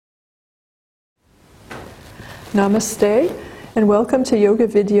Namaste and welcome to Yoga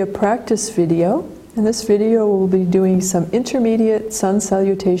Vidya practice video. In this video we'll be doing some intermediate sun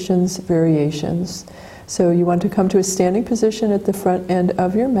salutations variations. So you want to come to a standing position at the front end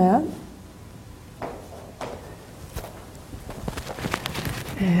of your mat.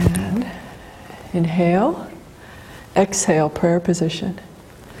 And inhale, exhale, prayer position.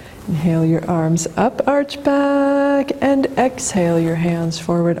 Inhale your arms up, arch back, and exhale your hands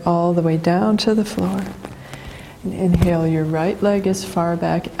forward all the way down to the floor. And inhale your right leg as far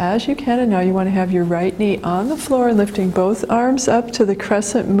back as you can, and now you want to have your right knee on the floor, lifting both arms up to the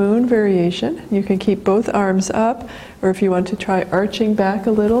crescent moon variation. You can keep both arms up, or if you want to try arching back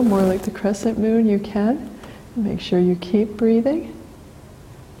a little, more like the crescent moon, you can. Make sure you keep breathing.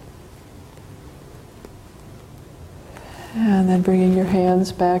 And then bringing your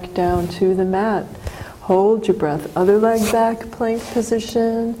hands back down to the mat. Hold your breath, other leg back, plank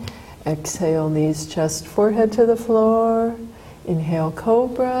position. Exhale, knees, chest, forehead to the floor. Inhale,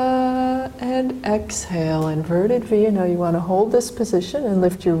 cobra, and exhale, inverted V. And now you want to hold this position and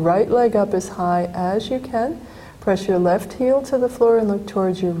lift your right leg up as high as you can. Press your left heel to the floor and look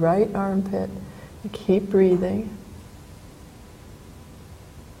towards your right armpit. And keep breathing.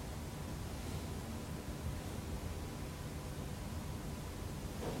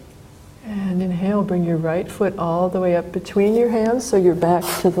 And inhale, bring your right foot all the way up between your hands so you're back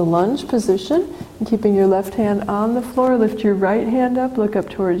to the lunge position. And keeping your left hand on the floor, lift your right hand up, look up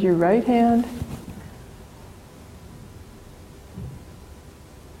towards your right hand.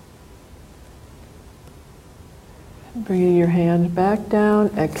 Bringing your hand back down,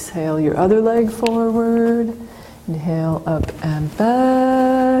 exhale your other leg forward. Inhale, up and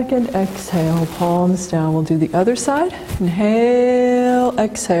back, and exhale, palms down. We'll do the other side. Inhale,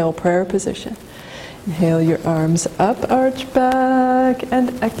 exhale, prayer position. Inhale your arms up, arch back, and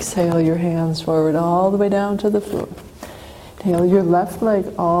exhale your hands forward all the way down to the floor. Inhale your left leg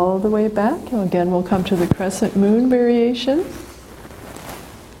all the way back. And again, we'll come to the crescent moon variation.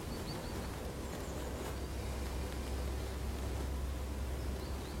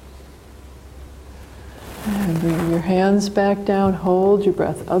 And bring your hands back down, hold your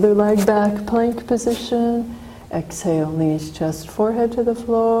breath, other leg back, plank position. Exhale, knees, chest, forehead to the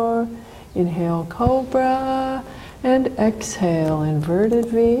floor. Inhale, cobra, and exhale, inverted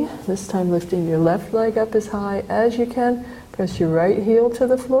V. This time lifting your left leg up as high as you can. Press your right heel to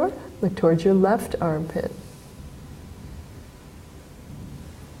the floor, look towards your left armpit.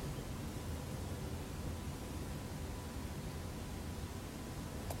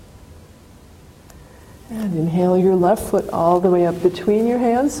 And inhale your left foot all the way up between your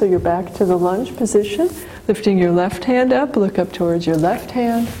hands so you're back to the lunge position. Lifting your left hand up, look up towards your left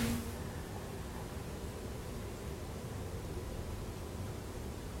hand.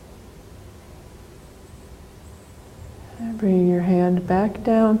 And bringing your hand back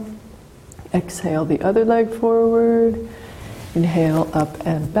down. Exhale the other leg forward. Inhale up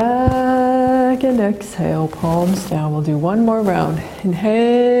and back, and exhale, palms down. We'll do one more round.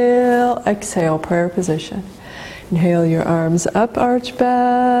 Inhale, exhale, prayer position. Inhale your arms up, arch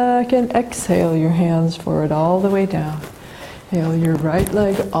back, and exhale your hands forward all the way down. Inhale your right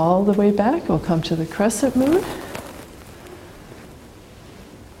leg all the way back. We'll come to the crescent moon.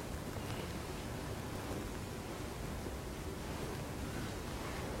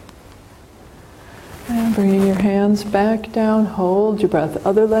 And bringing your hands back down, hold your breath,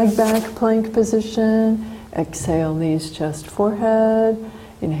 other leg back, plank position. Exhale, knees, chest, forehead.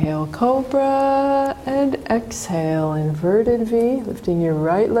 Inhale, cobra, and exhale, inverted V. Lifting your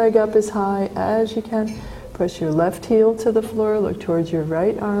right leg up as high as you can. Press your left heel to the floor, look towards your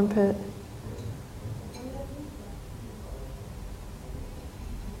right armpit.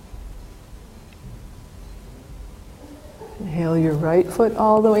 Inhale your right foot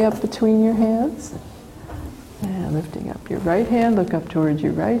all the way up between your hands. And lifting up your right hand, look up towards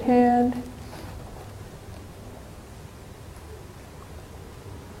your right hand.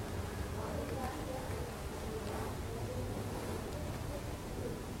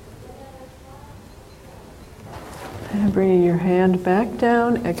 And bringing your hand back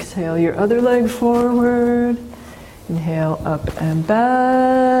down, exhale your other leg forward. Inhale up and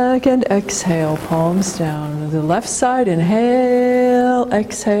back, and exhale, palms down. The left side, inhale,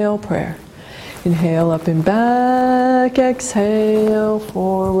 exhale, prayer. Inhale up and back, exhale,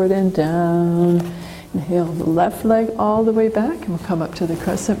 forward and down. Inhale the left leg all the way back, and we'll come up to the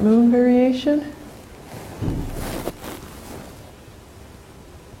crescent moon variation.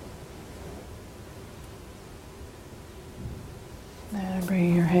 And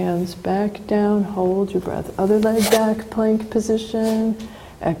bring your hands back down, hold your breath, other leg back, plank position.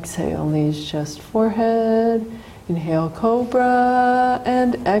 Exhale, knees, chest, forehead. Inhale, cobra,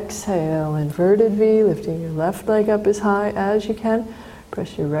 and exhale, inverted V, lifting your left leg up as high as you can.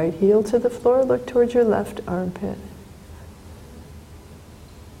 Press your right heel to the floor, look towards your left armpit.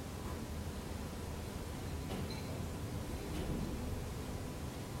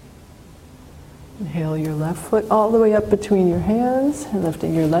 Inhale your left foot all the way up between your hands, and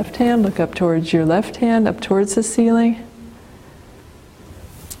lifting your left hand, look up towards your left hand, up towards the ceiling.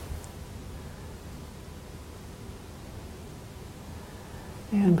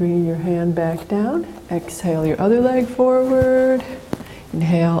 And bringing your hand back down. Exhale your other leg forward.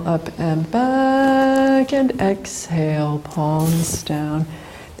 Inhale up and back, and exhale, palms down.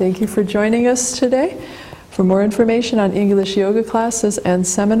 Thank you for joining us today. For more information on English yoga classes and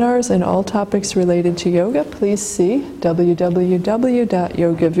seminars and all topics related to yoga, please see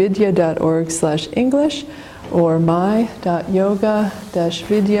www.yogavidya.org/English or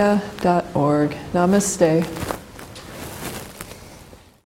my.yoga-vidya.org. Namaste.